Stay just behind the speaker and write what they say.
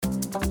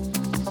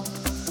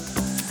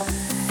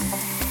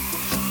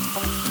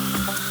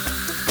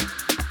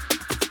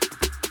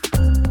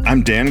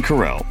I'm Dan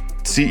Carell,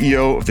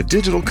 CEO of the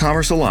Digital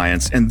Commerce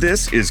Alliance, and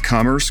this is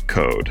Commerce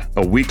Code,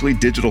 a weekly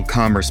digital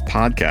commerce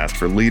podcast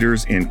for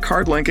leaders in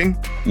card linking,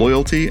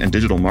 loyalty and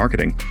digital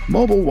marketing,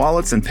 mobile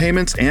wallets and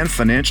payments, and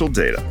financial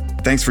data.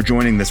 Thanks for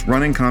joining this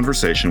running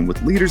conversation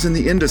with leaders in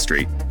the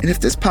industry. And if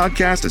this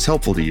podcast is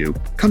helpful to you,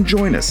 come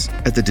join us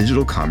at the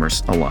Digital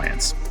Commerce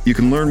Alliance. You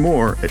can learn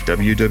more at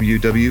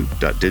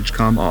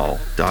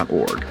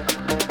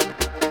www.digcomall.org.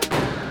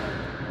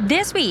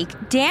 This week,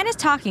 Dan is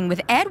talking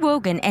with Ed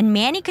Wogan and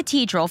Manny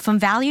Cathedral from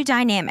Value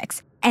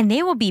Dynamics, and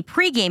they will be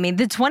pre-gaming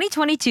the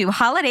 2022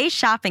 holiday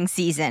shopping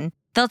season.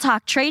 They'll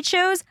talk trade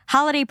shows,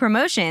 holiday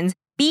promotions,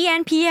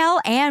 BNPL,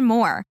 and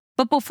more.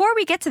 But before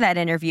we get to that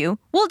interview,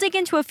 we'll dig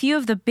into a few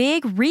of the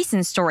big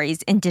recent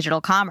stories in digital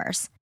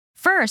commerce.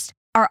 First,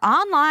 are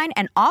online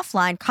and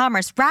offline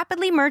commerce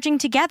rapidly merging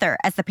together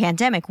as the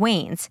pandemic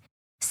wanes?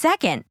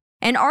 Second,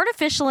 an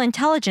artificial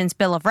intelligence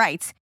bill of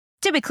rights.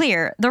 To be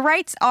clear, the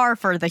rights are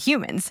for the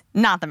humans,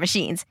 not the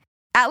machines.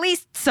 At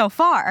least so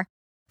far.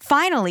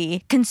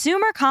 Finally,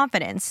 consumer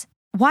confidence.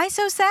 Why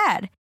so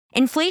sad?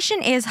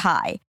 Inflation is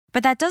high,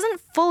 but that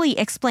doesn't fully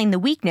explain the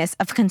weakness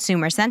of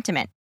consumer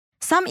sentiment.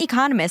 Some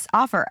economists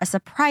offer a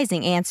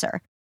surprising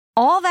answer.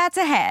 All that's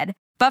ahead,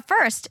 but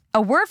first,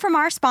 a word from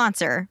our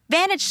sponsor,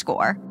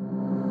 VantageScore.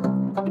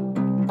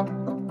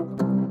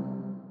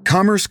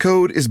 Commerce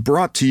Code is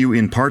brought to you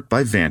in part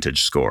by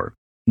VantageScore.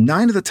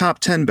 9 of the top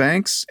 10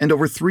 banks and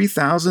over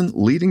 3,000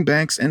 leading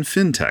banks and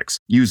fintechs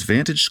use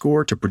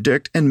VantageScore to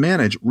predict and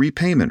manage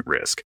repayment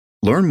risk.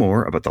 Learn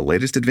more about the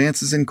latest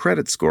advances in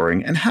credit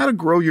scoring and how to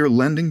grow your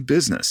lending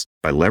business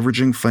by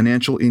leveraging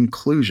financial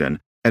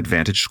inclusion at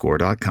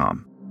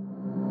VantageScore.com.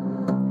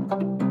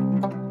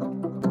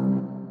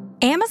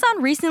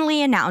 Amazon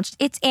recently announced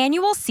its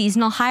annual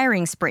seasonal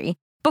hiring spree.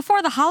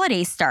 Before the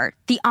holidays start,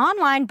 the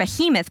online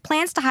behemoth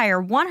plans to hire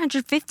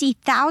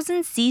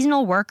 150,000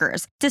 seasonal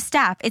workers to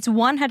staff its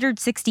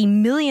 160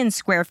 million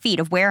square feet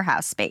of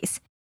warehouse space.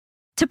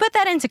 To put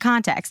that into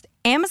context,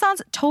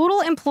 Amazon's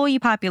total employee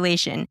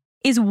population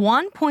is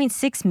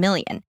 1.6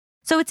 million,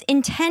 so its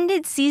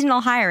intended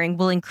seasonal hiring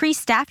will increase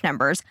staff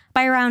numbers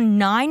by around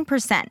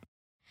 9%.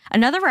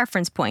 Another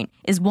reference point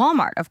is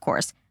Walmart, of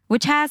course,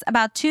 which has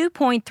about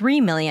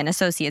 2.3 million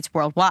associates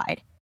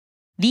worldwide.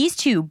 These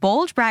two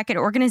bulge bracket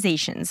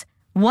organizations,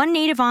 one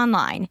native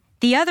online,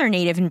 the other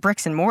native in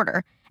bricks and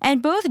mortar,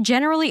 and both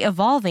generally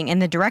evolving in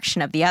the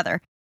direction of the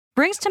other,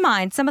 brings to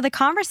mind some of the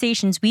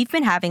conversations we've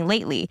been having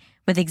lately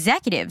with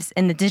executives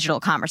in the Digital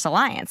Commerce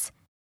Alliance.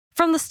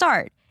 From the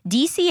start,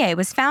 DCA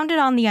was founded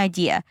on the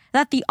idea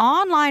that the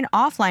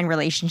online-offline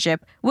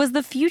relationship was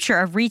the future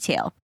of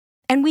retail,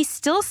 and we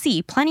still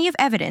see plenty of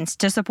evidence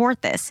to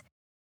support this.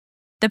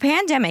 The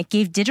pandemic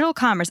gave digital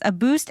commerce a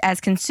boost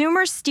as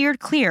consumers steered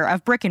clear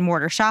of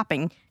brick-and-mortar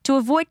shopping to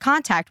avoid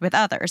contact with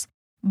others.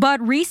 But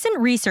recent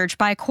research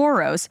by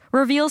Khoros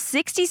reveals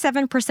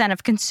 67%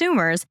 of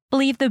consumers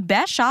believe the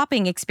best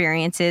shopping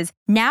experiences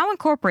now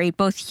incorporate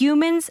both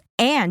humans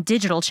and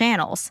digital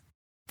channels.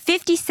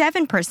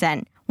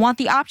 57% want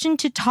the option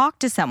to talk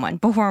to someone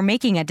before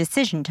making a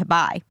decision to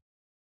buy.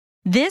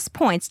 This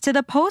points to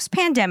the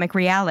post-pandemic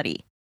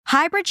reality.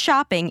 Hybrid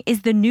shopping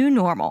is the new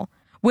normal,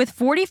 with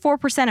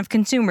 44% of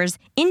consumers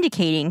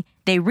indicating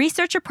they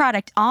research a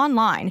product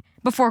online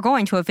before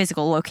going to a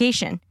physical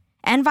location,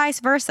 and vice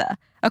versa,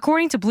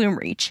 according to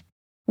Bloomreach.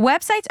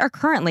 Websites are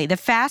currently the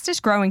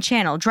fastest-growing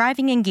channel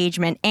driving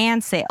engagement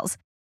and sales,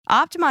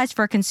 optimized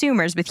for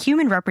consumers with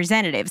human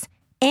representatives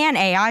and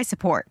AI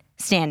support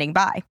standing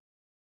by.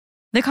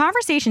 The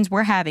conversations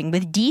we're having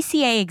with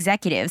DCA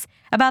executives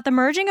about the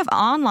merging of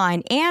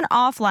online and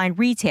offline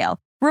retail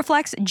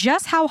reflects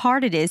just how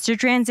hard it is to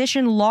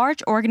transition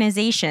large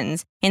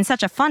organizations in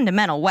such a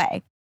fundamental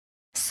way.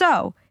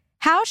 So,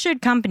 how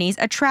should companies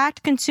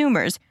attract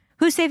consumers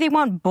who say they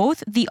want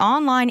both the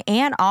online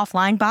and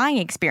offline buying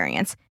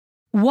experience?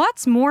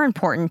 What's more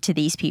important to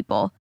these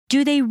people?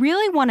 Do they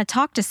really want to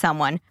talk to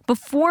someone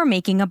before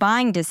making a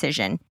buying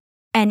decision?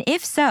 And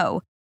if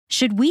so,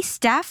 should we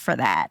staff for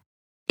that?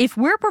 If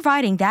we're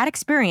providing that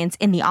experience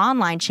in the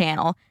online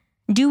channel,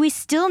 do we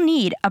still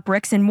need a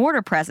bricks and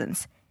mortar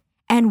presence?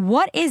 And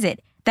what is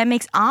it that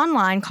makes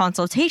online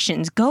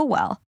consultations go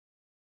well?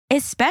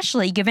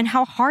 Especially given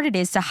how hard it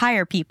is to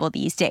hire people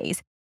these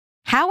days.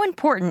 How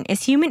important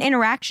is human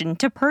interaction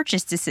to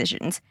purchase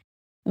decisions?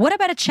 What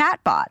about a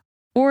chatbot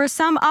or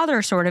some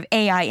other sort of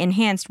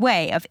AI-enhanced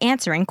way of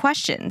answering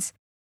questions?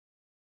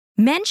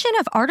 Mention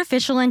of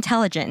artificial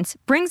intelligence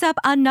brings up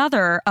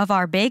another of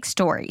our big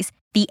stories,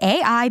 the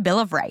AI Bill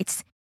of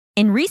Rights.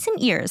 In recent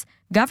years,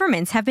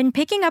 governments have been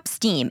picking up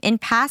steam in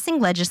passing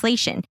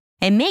legislation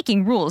and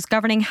making rules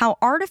governing how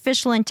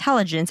artificial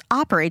intelligence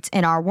operates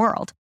in our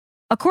world.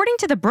 According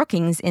to the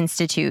Brookings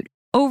Institute,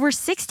 over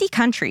 60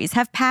 countries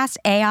have passed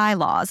AI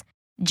laws,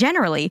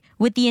 generally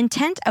with the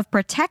intent of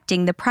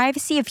protecting the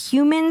privacy of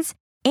humans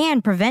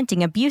and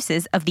preventing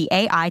abuses of the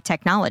AI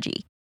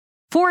technology.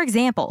 For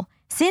example,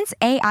 since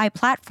AI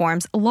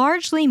platforms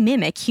largely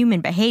mimic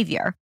human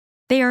behavior,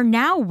 they are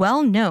now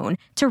well known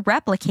to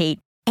replicate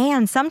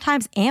and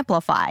sometimes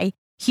amplify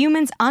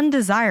humans'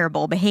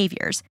 undesirable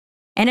behaviors.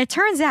 And it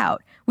turns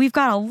out we've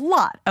got a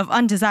lot of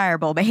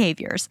undesirable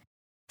behaviors.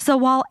 So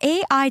while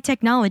AI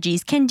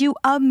technologies can do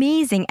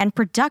amazing and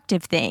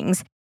productive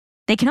things,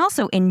 they can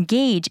also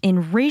engage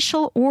in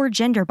racial or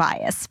gender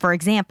bias, for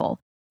example,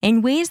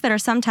 in ways that are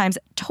sometimes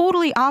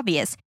totally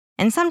obvious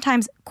and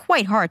sometimes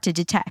quite hard to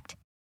detect.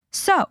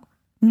 So,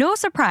 no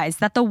surprise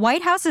that the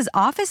White House's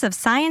Office of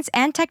Science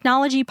and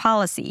Technology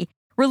Policy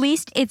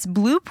released its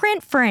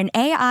blueprint for an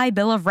AI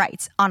Bill of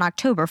Rights on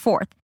October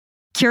 4th.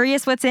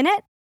 Curious what's in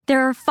it?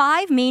 There are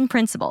 5 main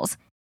principles,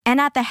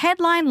 and at the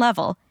headline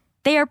level,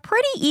 they are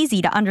pretty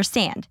easy to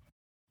understand.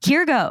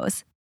 Here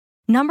goes.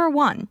 Number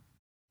 1,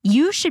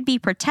 you should be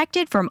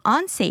protected from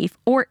unsafe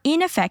or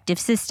ineffective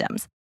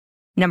systems.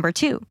 Number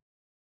 2,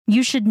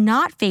 you should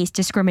not face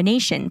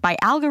discrimination by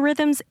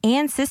algorithms,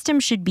 and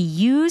systems should be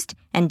used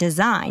and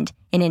designed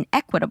in an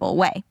equitable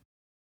way.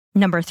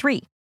 Number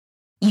 3,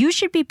 you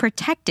should be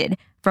protected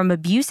from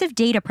abusive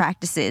data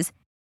practices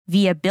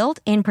via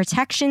built-in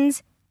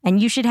protections, and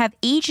you should have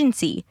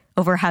agency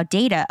over how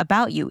data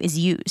about you is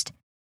used.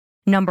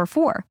 Number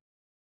 4,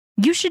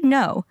 you should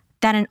know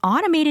that an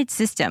automated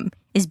system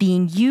is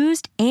being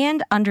used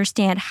and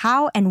understand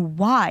how and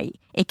why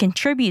it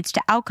contributes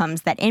to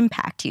outcomes that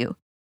impact you.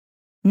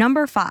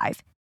 Number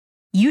 5,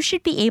 you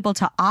should be able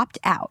to opt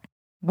out,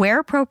 where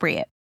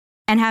appropriate,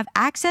 and have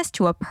access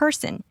to a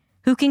person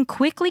who can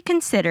quickly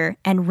consider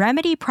and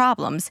remedy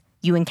problems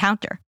you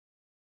encounter.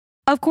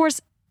 Of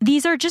course,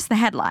 these are just the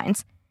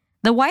headlines.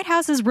 The White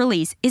House's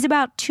release is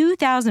about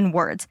 2,000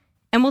 words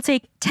and will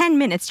take 10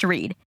 minutes to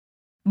read.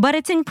 But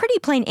it's in pretty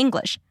plain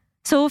English,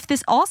 so if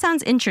this all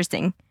sounds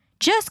interesting,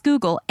 just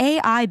Google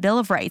AI Bill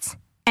of Rights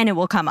and it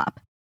will come up.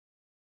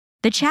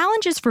 The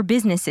challenges for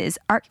businesses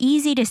are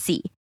easy to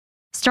see,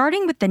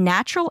 starting with the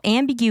natural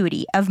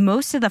ambiguity of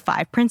most of the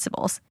 5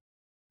 principles.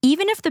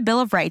 Even if the Bill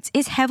of Rights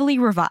is heavily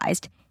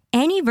revised,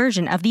 any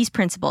version of these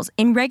principles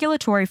in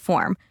regulatory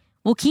form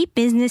will keep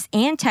business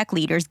and tech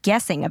leaders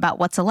guessing about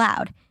what's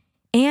allowed.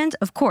 And,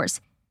 of course,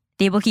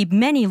 they will keep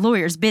many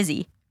lawyers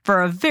busy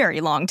for a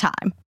very long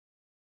time.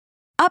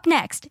 Up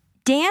next,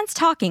 Dan's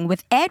talking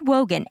with Ed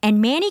Wogan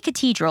and Manny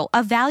Cathedral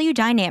of Value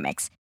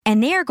Dynamics,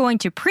 and they are going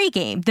to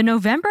pregame the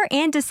November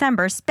and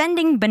December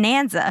spending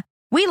bonanza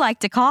we like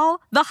to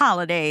call the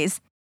holidays.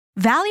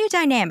 Value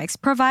Dynamics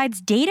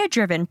provides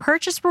data-driven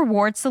purchase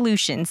reward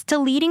solutions to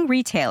leading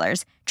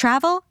retailers,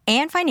 travel,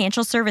 and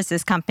financial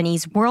services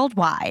companies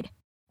worldwide.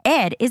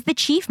 Ed is the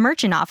Chief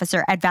Merchant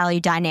Officer at Value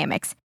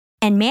Dynamics,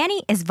 and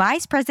Manny is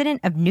Vice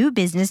President of New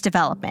Business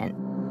Development.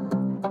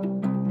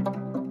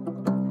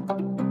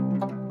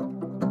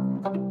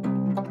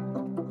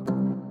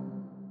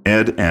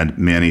 Ed and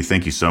Manny,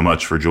 thank you so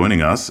much for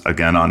joining us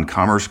again on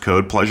Commerce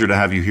Code. Pleasure to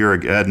have you here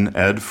again,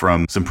 Ed,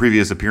 from some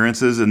previous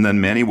appearances. And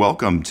then Manny,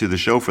 welcome to the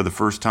show for the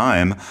first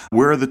time.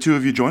 Where are the two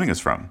of you joining us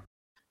from?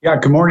 Yeah,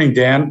 good morning,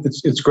 Dan.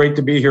 It's great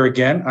to be here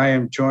again. I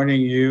am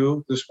joining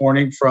you this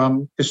morning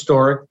from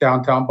historic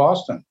downtown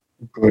Boston.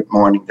 Good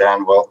morning,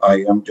 Dan. Well,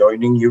 I am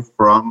joining you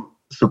from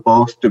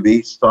supposed to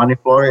be sunny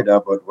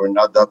Florida, but we're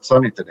not that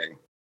sunny today.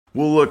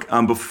 Well, look,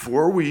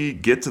 before we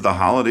get to the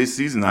holiday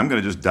season, I'm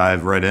going to just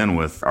dive right in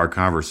with our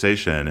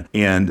conversation.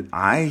 And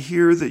I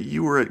hear that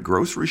you were at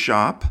Grocery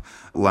Shop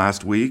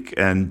last week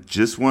and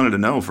just wanted to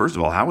know, first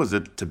of all, how was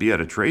it to be at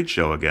a trade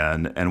show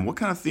again? And what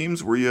kind of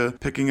themes were you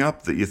picking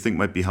up that you think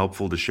might be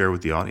helpful to share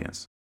with the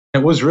audience?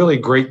 It was really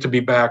great to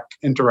be back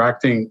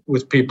interacting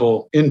with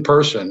people in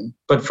person.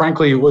 But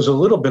frankly, it was a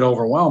little bit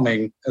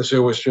overwhelming as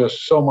there was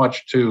just so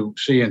much to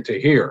see and to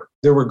hear.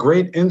 There were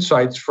great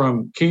insights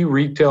from key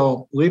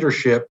retail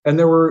leadership, and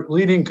there were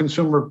leading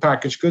consumer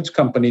packaged goods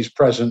companies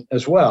present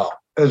as well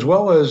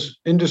as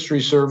industry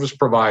service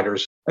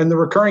providers. And the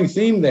recurring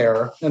theme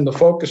there and the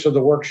focus of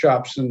the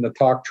workshops and the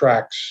talk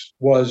tracks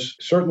was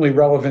certainly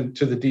relevant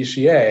to the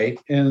DCA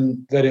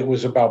in that it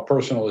was about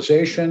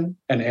personalization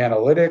and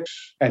analytics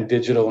and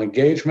digital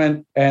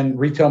engagement and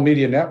retail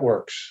media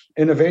networks.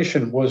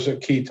 Innovation was a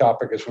key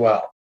topic as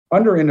well.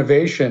 Under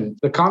innovation,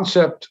 the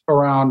concept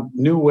around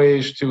new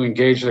ways to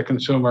engage the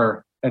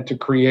consumer and to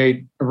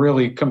create a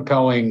really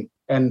compelling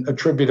and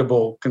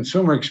attributable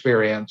consumer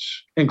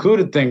experience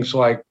included things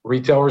like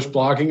retailers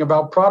blogging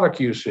about product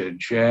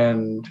usage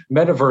and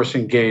metaverse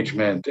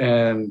engagement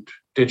and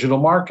digital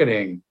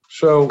marketing.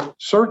 So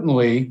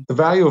certainly the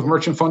value of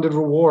merchant-funded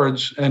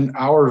rewards and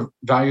our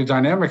Value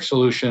Dynamics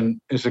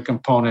solution is a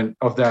component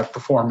of that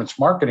performance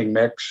marketing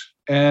mix.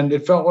 And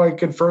it felt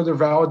like it further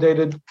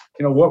validated,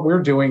 what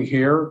we're doing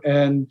here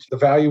and the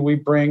value we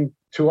bring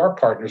to our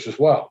partners as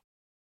well.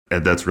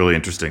 And that's really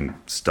interesting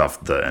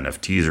stuff. The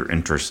NFTs are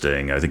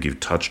interesting. I think you've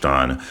touched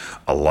on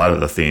a lot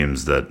of the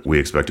themes that we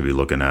expect to be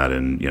looking at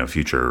in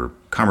future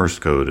Commerce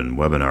Code and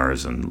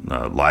webinars and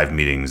live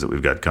meetings that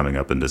we've got coming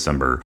up in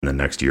December in the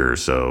next year or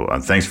so.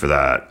 Thanks for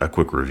that. A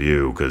quick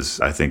review, because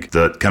I think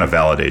that kind of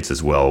validates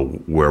as well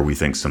where we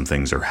think some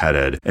things are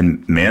headed.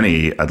 And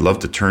Manny, I'd love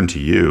to turn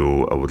to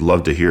you. I would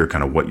love to hear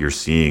kind of what you're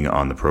seeing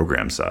on the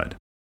program side.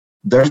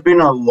 There's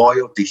been a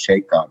loyalty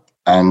shakeup,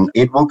 and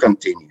it will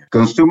continue.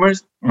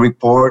 Consumers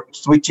report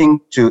switching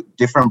to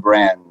different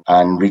brands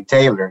and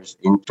retailers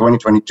in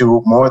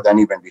 2022 more than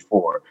even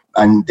before.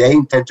 And they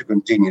intend to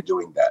continue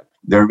doing that.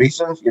 The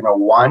reasons,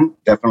 one,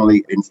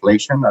 definitely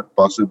inflation at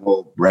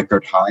possible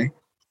record high.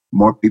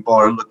 More people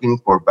are looking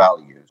for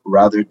values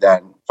rather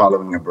than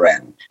following a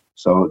brand.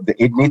 So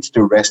it needs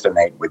to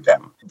resonate with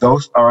them.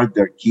 Those are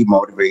their key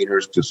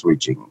motivators to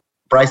switching.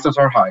 Prices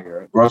are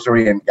higher.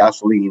 Grocery and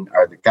gasoline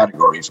are the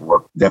categories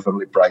where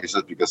definitely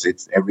prices because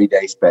it's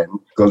everyday spend.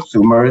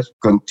 Consumers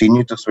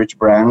continue to switch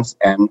brands.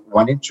 And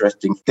one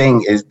interesting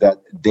thing is that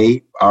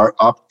they are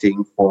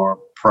opting for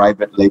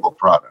private label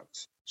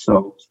products.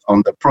 So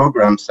on the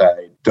program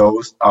side,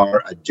 those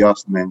are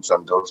adjustments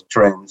and those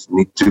trends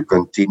need to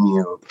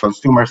continue.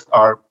 Consumers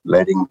are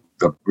letting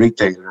the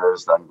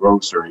retailers and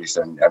groceries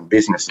and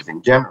businesses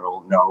in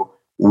general know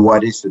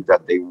what is it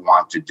that they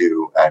want to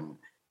do, and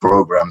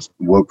programs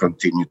will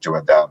continue to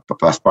adapt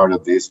as part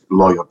of this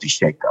loyalty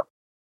shakeup.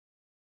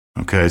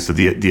 Okay, so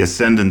the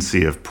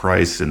ascendancy of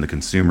price in the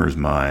consumer's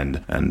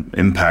mind and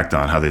impact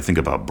on how they think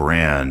about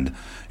brand.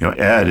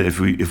 Ed, if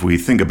we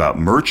think about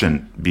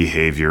merchant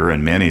behavior,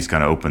 and Manny's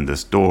kind of opened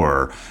this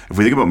door, if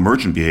we think about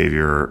merchant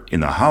behavior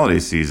in the holiday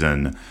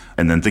season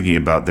and then thinking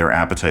about their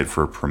appetite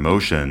for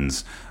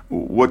promotions,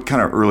 what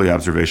kind of early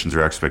observations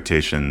or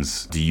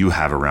expectations do you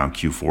have around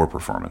Q4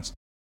 performance?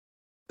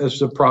 As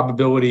the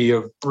probability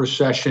of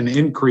recession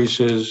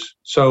increases,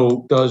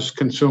 so does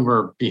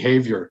consumer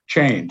behavior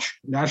change.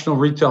 National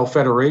Retail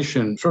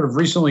Federation sort of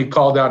recently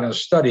called out in a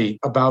study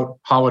about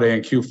holiday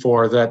and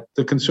Q4 that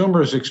the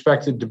consumer is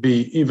expected to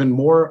be even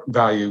more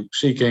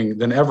value-seeking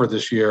than ever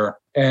this year.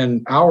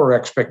 And our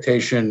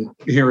expectation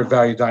here at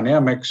Value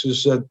Dynamics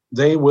is that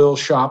they will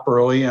shop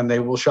early and they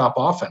will shop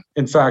often.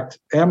 In fact,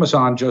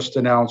 Amazon just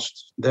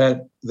announced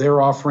that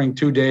they're offering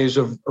 2 days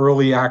of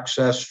early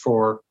access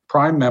for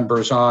Prime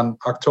members on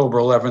October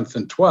 11th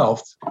and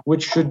 12th,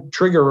 which should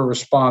trigger a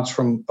response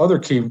from other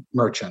key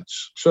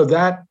merchants. So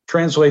that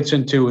translates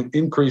into an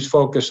increased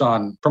focus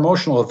on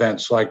promotional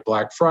events like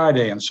Black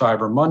Friday and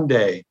Cyber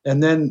Monday.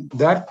 And then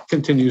that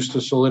continues to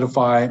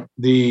solidify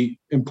the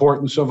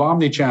importance of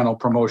omnichannel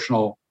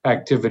promotional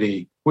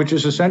activity, which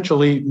is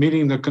essentially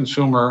meeting the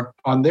consumer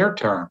on their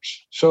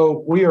terms.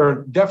 So we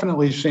are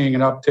definitely seeing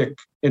an uptick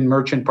in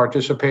merchant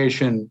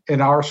participation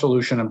in our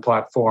solution and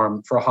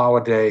platform for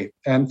holiday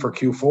and for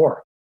Q4.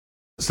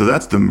 So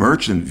that's the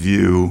merchant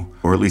view,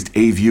 or at least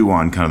a view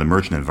on kind of the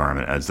merchant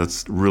environment, Ed.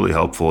 That's really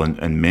helpful.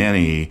 And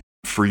Manny,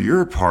 for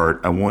your part,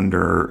 I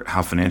wonder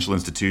how financial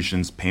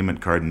institutions,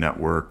 payment card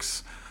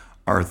networks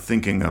are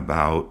thinking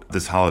about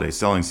this holiday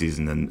selling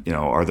season, and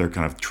are there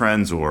kind of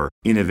trends or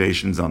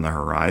innovations on the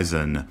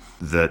horizon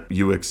that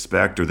you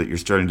expect or that you're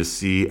starting to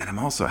see? And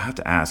I have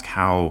to ask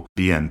how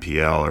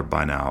BNPL, or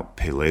Buy Now,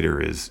 Pay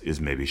Later, is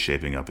maybe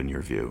shaping up in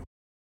your view.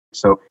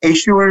 So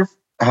issuers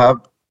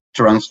have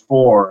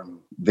transformed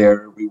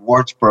their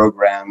rewards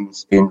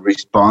programs in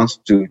response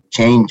to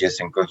changes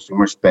in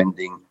consumer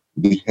spending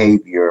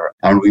behavior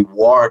and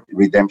reward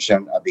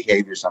redemption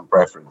behaviors and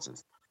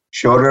preferences.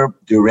 Shorter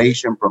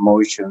duration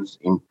promotions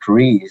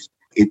increased.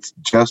 It's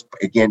just,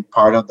 again,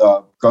 part of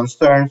the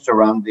concern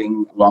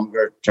surrounding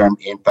longer-term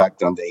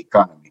impact on the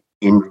economy.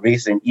 In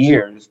recent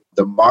years,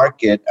 the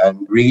market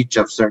and reach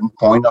of certain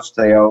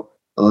point-of-sale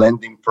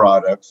lending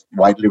products,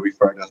 widely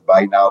referred as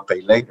Buy Now,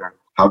 Pay Later,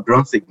 have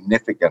grown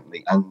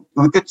significantly. And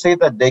we could say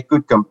that they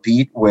could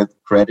compete with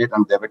credit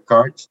and debit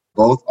cards,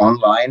 both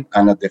online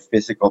and at the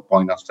physical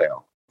point of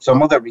sale.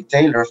 Some of the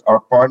retailers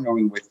are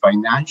partnering with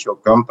financial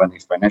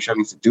companies, financial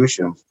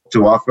institutions,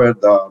 to offer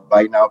the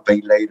Buy Now,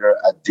 Pay Later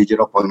at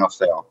digital point of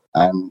sale.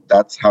 And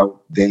that's how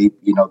the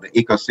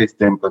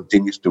ecosystem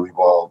continues to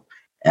evolve.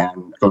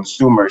 And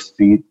consumers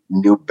see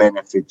new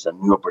benefits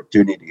and new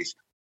opportunities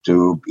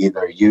to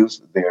either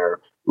use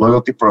their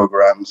loyalty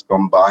programs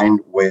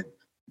combined with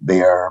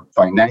their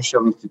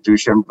financial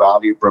institution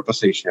value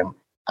proposition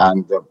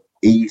and the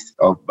ease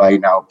of Buy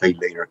Now, Pay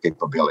Later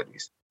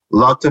capabilities.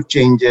 Lots of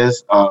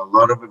changes, a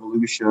lot of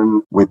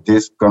evolution with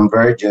this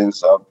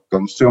convergence of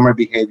consumer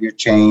behavior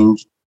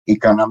change,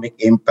 economic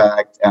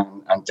impact,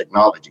 and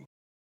technology.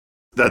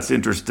 That's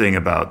interesting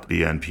about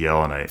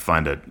BNPL, and I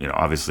find it,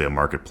 obviously a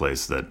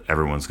marketplace that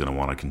everyone's going to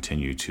want to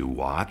continue to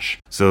watch.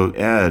 So,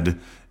 Ed,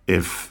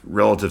 if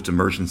relative to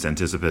merchants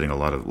anticipating a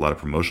lot of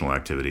promotional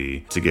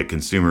activity to get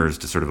consumers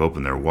to sort of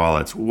open their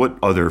wallets, what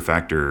other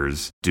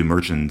factors do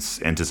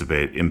merchants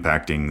anticipate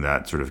impacting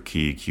that sort of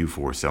key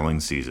Q4 selling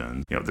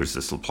season? There's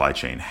the supply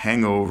chain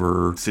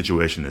hangover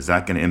situation. Is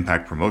that going to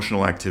impact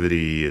promotional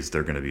activity? Is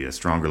there going to be a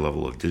stronger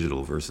level of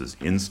digital versus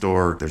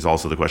in-store? There's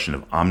also the question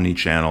of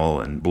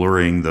omni-channel and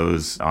blurring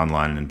those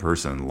online and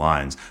in-person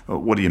lines.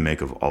 What do you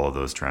make of all of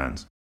those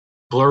trends?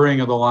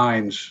 Blurring of the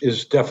lines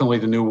is definitely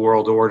the new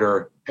world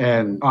order,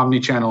 and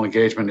omnichannel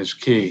engagement is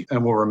key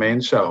and will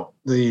remain so.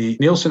 The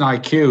Nielsen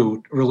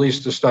IQ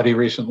released a study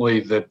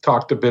recently that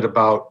talked a bit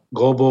about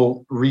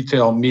global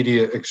retail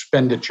media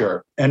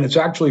expenditure, and it's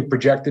actually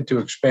projected to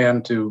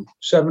expand to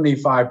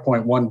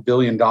 $75.1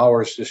 billion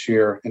this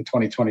year in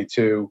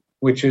 2022,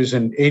 which is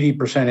an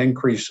 80%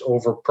 increase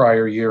over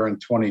prior year in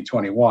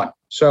 2021.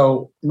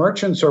 So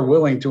merchants are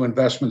willing to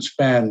invest and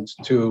spend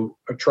to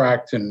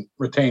attract and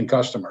retain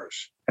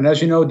customers. And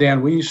as you know,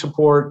 Dan, we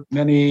support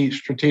many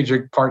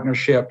strategic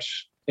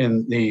partnerships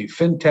in the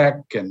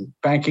fintech and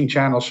banking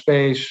channel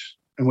space.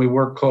 And we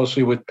work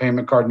closely with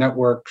payment card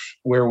networks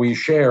where we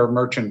share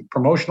merchant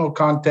promotional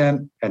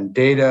content and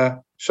data.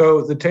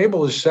 So the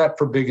table is set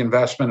for big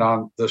investment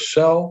on the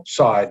sell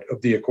side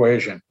of the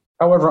equation.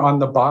 However, on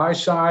the buy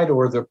side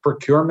or the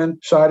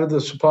procurement side of the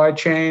supply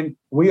chain,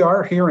 we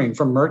are hearing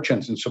from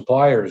merchants and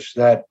suppliers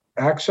that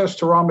access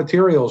to raw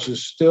materials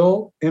is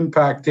still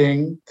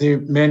impacting the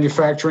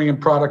manufacturing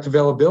and product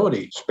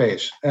availability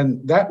space.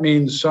 And that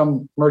means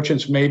some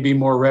merchants may be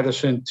more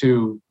reticent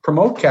to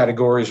promote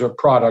categories or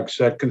products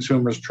that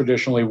consumers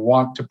traditionally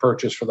want to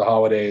purchase for the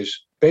holidays,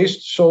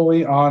 based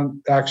solely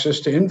on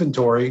access to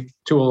inventory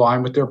to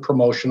align with their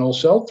promotional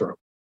sell-through.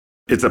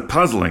 It's a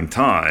puzzling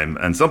time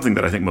and something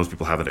that I think most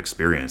people haven't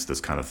experienced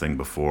this kind of thing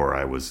before.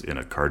 I was in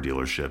a car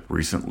dealership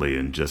recently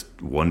and just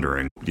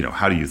wondering,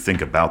 how do you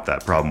think about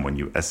that problem when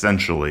you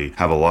essentially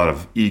have a lot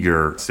of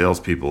eager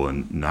salespeople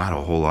and not a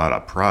whole lot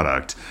of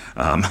product?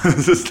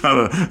 This is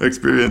not an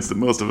experience that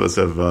most of us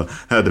have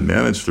had to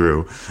manage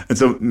through. And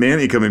so,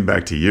 Manny, coming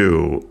back to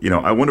you,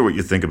 I wonder what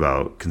you think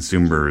about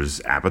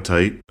consumers'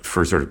 appetite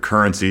for sort of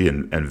currency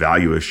and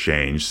value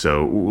exchange.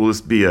 So will this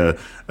be a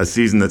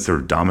season that's sort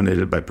of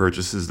dominated by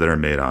purchases that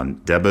are made on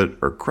debit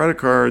or credit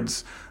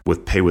cards?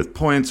 With pay with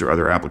points or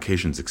other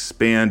applications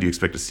expand? Do you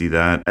expect to see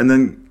that? And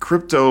then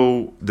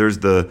crypto, there's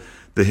the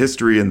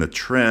history and the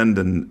trend.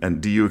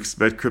 And do you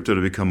expect crypto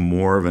to become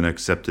more of an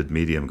accepted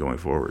medium going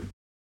forward?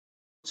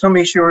 Some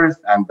issuers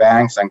and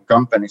banks and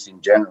companies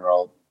in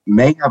general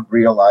may have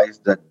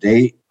realized that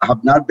they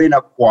have not been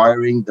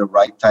acquiring the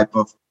right type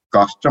of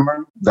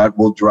customer that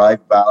will drive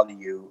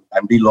value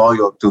and be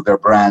loyal to their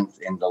brands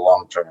in the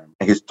long term.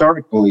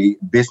 Historically,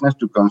 business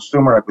to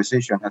consumer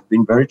acquisition has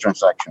been very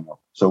transactional.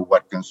 So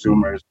what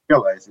consumers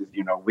realize is,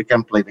 we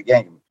can play the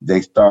game.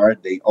 They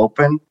start, they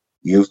open,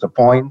 use the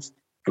points,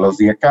 close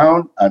the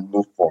account, and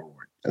move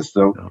forward.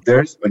 So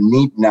there's a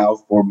need now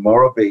for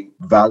more of a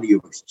value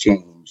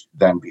exchange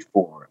than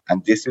before.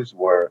 And this is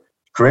where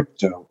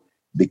crypto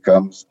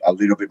becomes a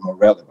little bit more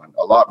relevant,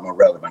 a lot more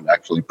relevant,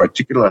 actually,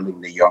 particularly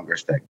in the younger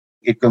segment.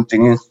 It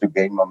continues to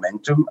gain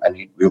momentum and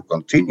it will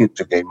continue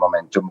to gain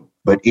momentum.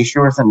 But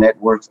issuers and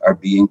networks are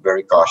being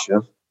very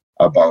cautious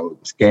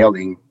about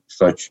scaling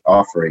such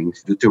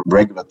offerings due to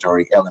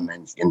regulatory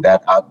elements in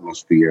that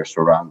atmosphere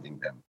surrounding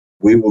them.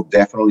 We will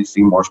definitely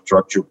see more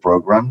structured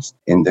programs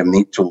in the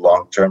mid to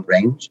long-term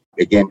range,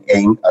 again,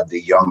 aimed at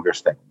the younger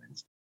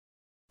segments.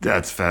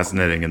 That's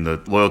fascinating. And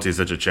the loyalty is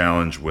such a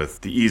challenge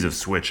with the ease of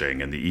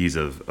switching and the ease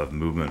of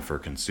movement for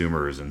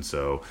consumers. And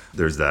so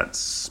there's that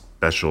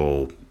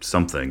special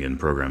something in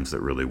programs that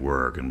really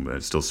work, and we're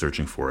still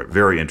searching for it.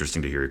 Very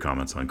interesting to hear your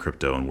comments on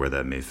crypto and where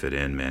that may fit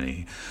in,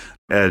 Manny.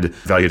 Ed,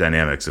 Value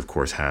Dynamics, of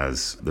course,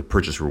 has the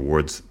purchase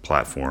rewards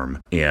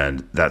platform, and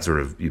that sort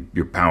of,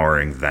 you're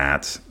powering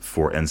that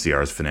for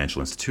NCR's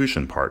financial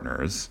institution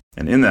partners.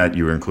 And in that,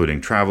 you were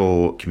including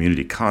travel,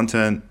 community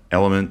content,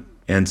 element.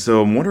 And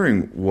so I'm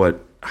wondering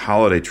what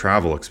holiday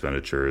travel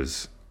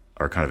expenditures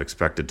are kind of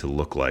expected to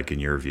look like in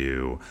your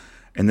view.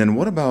 And then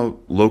what about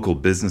local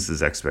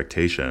businesses'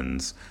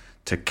 expectations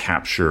to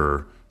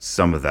capture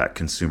some of that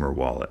consumer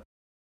wallet?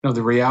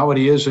 The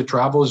reality is that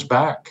travel is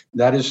back.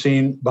 That is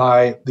seen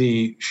by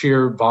the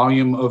sheer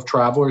volume of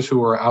travelers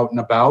who are out and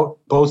about,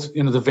 both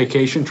the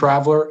vacation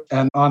traveler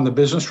and on the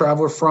business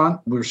traveler front.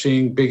 We're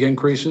seeing big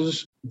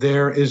increases.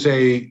 There is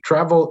a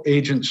travel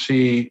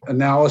agency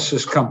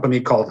analysis company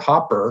called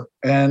Hopper,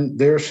 and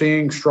they're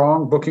seeing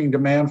strong booking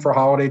demand for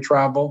holiday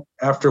travel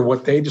after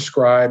what they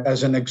describe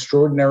as an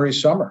extraordinary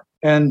summer.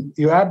 And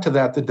you add to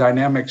that the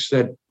dynamics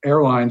that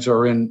airlines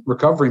are in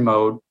recovery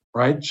mode,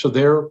 right? So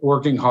they're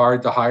working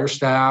hard to hire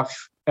staff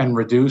and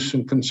reduce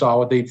and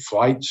consolidate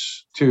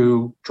flights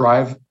to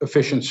drive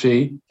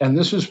efficiency. And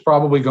this is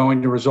probably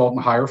going to result in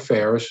higher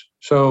fares.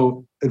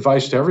 So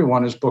advice to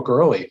everyone is book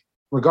early.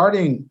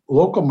 Regarding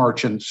local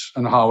merchants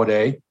and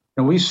holiday,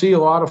 we see a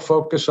lot of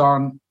focus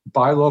on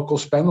buy local,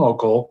 spend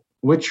local,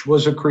 which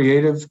was a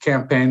creative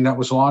campaign that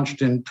was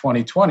launched in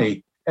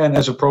 2020 and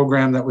as a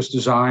program that was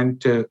designed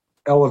to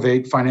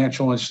elevate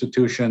financial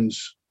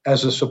institutions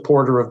as a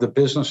supporter of the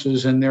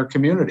businesses in their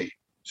community.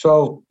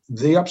 So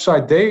the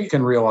upside they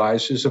can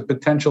realize is a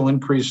potential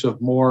increase of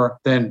more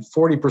than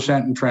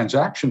 40% in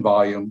transaction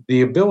volume,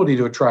 the ability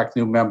to attract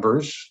new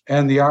members,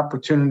 and the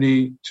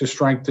opportunity to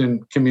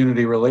strengthen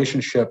community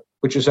relationship,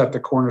 which is at the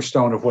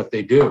cornerstone of what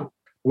they do.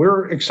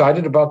 We're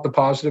excited about the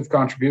positive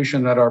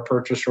contribution that our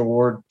purchase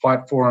reward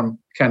platform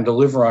can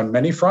deliver on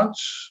many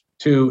fronts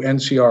to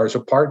NCR as a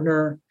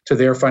partner, to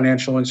their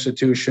financial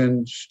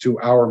institutions, to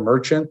our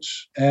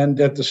merchants, and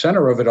at the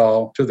center of it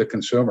all, to the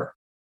consumer.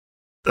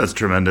 That's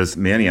tremendous.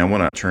 Manny, I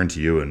want to turn to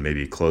you and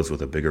maybe close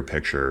with a bigger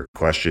picture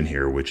question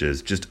here, which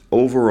is just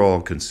overall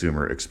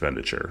consumer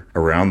expenditure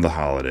around the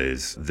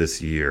holidays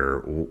this year.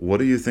 What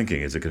are you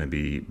thinking? Is it going to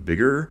be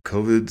bigger?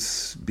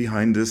 COVID's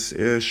behind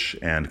us-ish,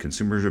 and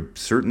consumers are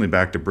certainly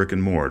back to brick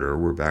and mortar.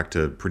 We're back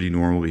to pretty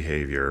normal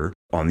behavior.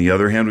 On the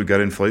other hand, we've got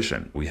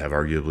inflation. We have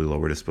arguably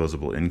lower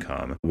disposable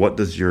income. What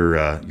does your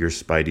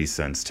spidey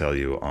sense tell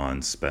you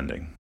on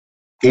spending?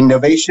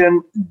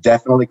 Innovation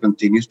definitely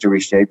continues to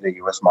reshape the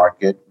U.S.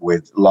 market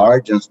with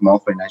large and small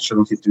financial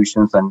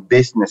institutions and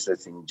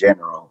businesses in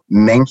general.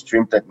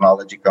 Mainstream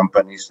technology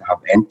companies have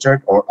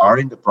entered or are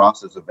in the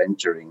process of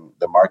entering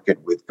the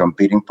market with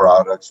competing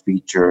products,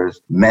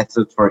 features,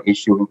 methods for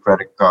issuing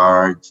credit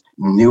cards,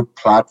 new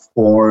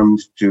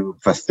platforms to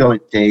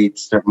facilitate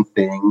certain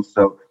things.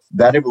 So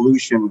that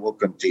evolution will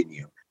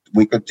continue.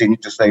 We continue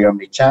to say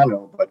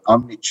omnichannel, but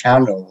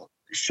omnichannel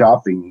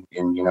shopping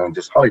in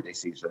this holiday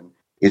season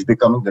is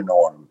becoming the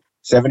norm.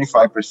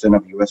 75%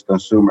 of U.S.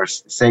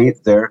 consumers say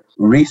they're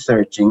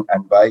researching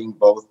and buying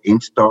both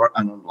in-store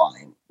and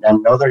online.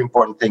 Another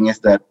important thing is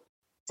that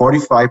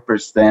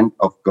 45%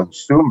 of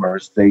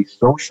consumers say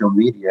social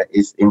media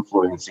is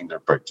influencing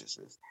their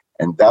purchases.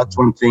 And that's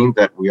one thing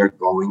that we are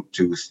going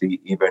to see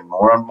even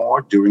more and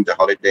more during the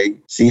holiday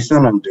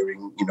season and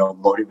during,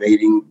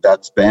 motivating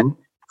that spend.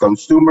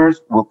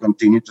 Consumers will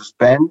continue to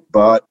spend,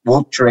 but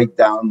will trade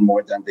down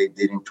more than they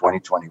did in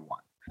 2021.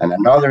 And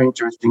another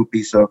interesting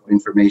piece of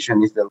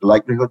information is the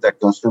likelihood that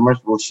consumers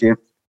will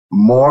shift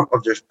more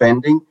of their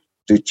spending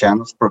to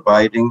channels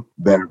providing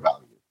better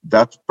value.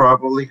 That's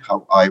probably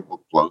how I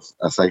will close.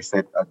 As I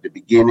said at the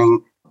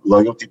beginning,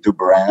 loyalty to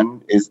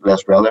brand is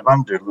less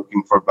relevant. They're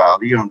looking for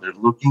value and they're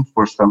looking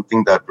for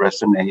something that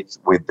resonates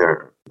with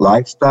their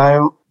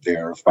lifestyle,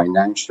 their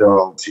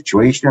financial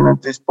situation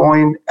at this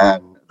point,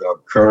 and the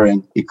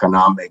current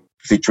economic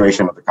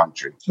situation of the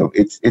country. So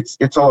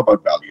it's all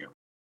about value.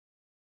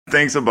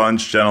 Thanks a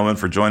bunch, gentlemen,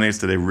 for joining us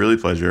today. Really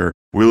pleasure.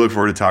 We look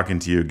forward to talking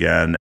to you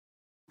again.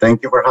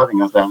 Thank you for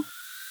having us, Dan.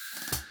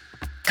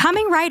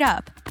 Coming right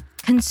up,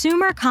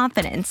 consumer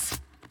confidence.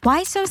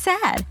 Why so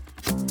sad?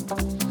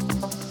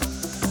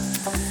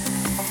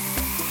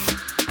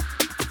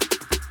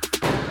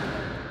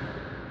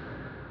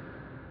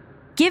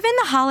 Given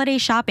the holiday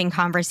shopping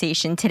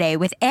conversation today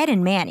with Ed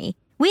and Manny,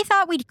 we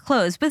thought we'd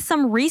close with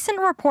some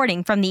recent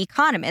reporting from The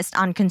Economist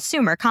on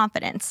consumer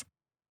confidence.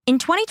 In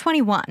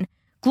 2021,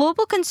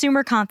 global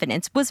consumer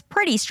confidence was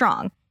pretty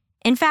strong.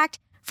 In fact,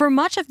 for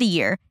much of the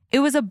year, it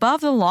was above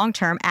the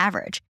long-term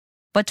average.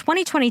 But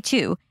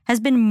 2022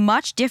 has been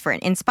much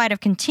different in spite of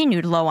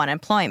continued low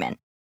unemployment.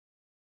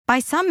 By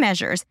some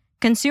measures,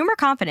 consumer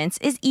confidence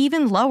is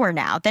even lower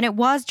now than it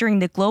was during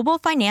the global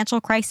financial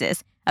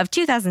crisis of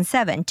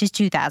 2007 to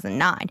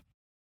 2009.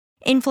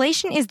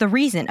 Inflation is the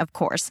reason, of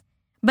course,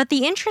 but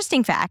the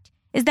interesting fact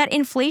is that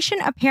inflation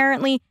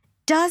apparently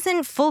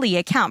doesn't fully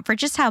account for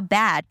just how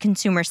bad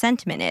consumer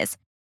sentiment is.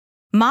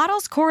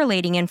 Models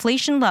correlating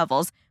inflation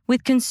levels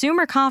with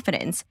consumer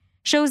confidence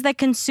shows that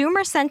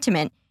consumer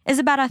sentiment is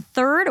about a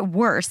third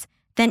worse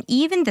than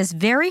even this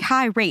very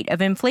high rate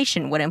of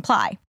inflation would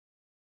imply.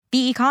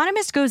 The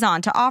Economist goes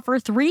on to offer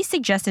 3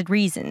 suggested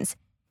reasons,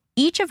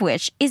 each of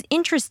which is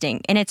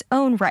interesting in its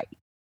own right.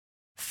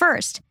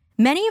 First,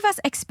 many of us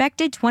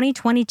expected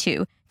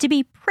 2022 to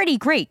be pretty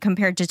great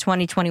compared to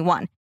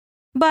 2021,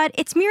 but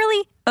it's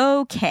merely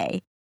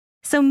okay.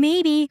 So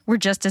maybe we're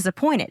just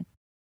disappointed.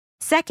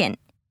 Second,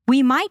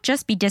 we might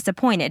just be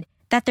disappointed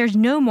that there's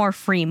no more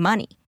free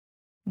money.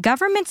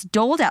 Governments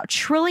doled out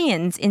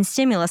trillions in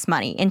stimulus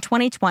money in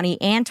 2020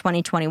 and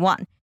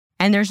 2021,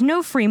 and there's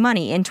no free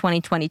money in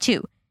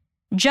 2022,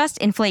 just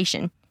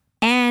inflation,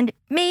 and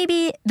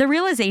maybe the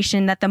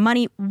realization that the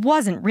money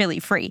wasn't really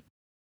free.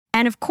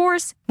 And of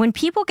course, when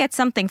people get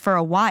something for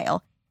a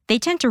while, they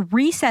tend to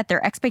reset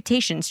their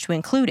expectations to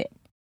include it.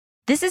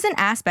 This is an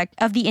aspect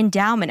of the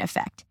endowment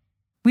effect.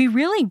 We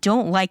really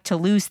don't like to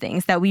lose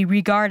things that we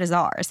regard as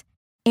ours,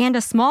 and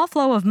a small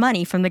flow of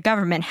money from the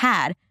government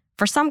had,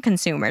 for some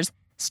consumers,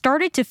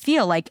 started to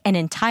feel like an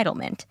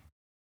entitlement.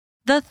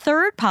 The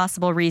third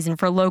possible reason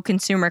for low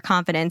consumer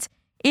confidence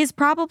is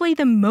probably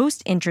the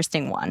most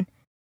interesting one.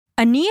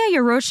 Ania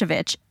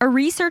Yaroshevich, a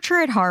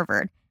researcher at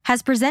Harvard,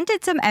 has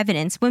presented some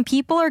evidence when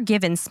people are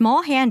given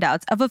small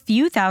handouts of a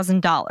few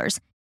 $1,000s.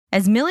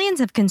 As millions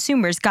of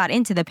consumers got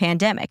into the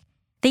pandemic,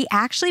 they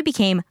actually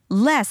became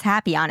less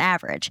happy on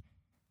average.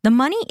 The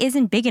money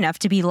isn't big enough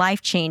to be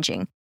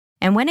life-changing,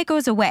 and when it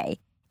goes away,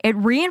 it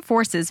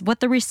reinforces what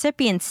the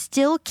recipient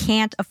still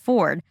can't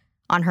afford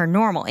on her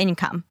normal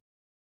income.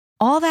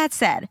 All that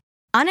said,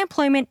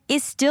 unemployment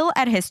is still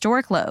at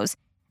historic lows,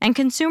 and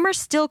consumers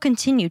still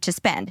continue to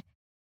spend.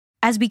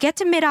 As we get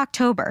to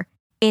mid-October,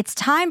 it's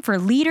time for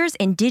leaders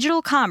in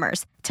digital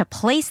commerce to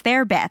place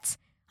their bets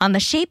on the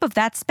shape of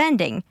that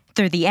spending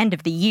through the end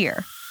of the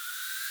year.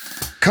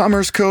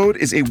 Commerce Code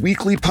is a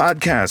weekly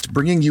podcast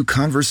bringing you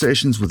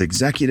conversations with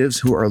executives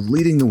who are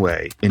leading the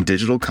way in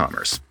digital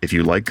commerce. If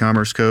you like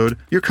Commerce Code,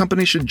 your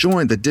company should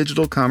join the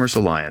Digital Commerce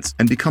Alliance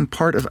and become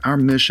part of our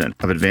mission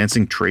of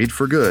advancing trade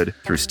for good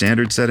through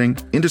standard setting,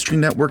 industry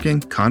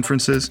networking,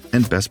 conferences,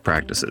 and best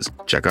practices.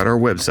 Check out our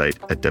website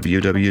at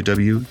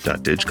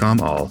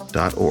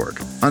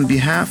www.digcomall.org. On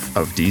behalf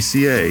of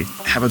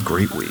DCA, have a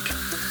great week.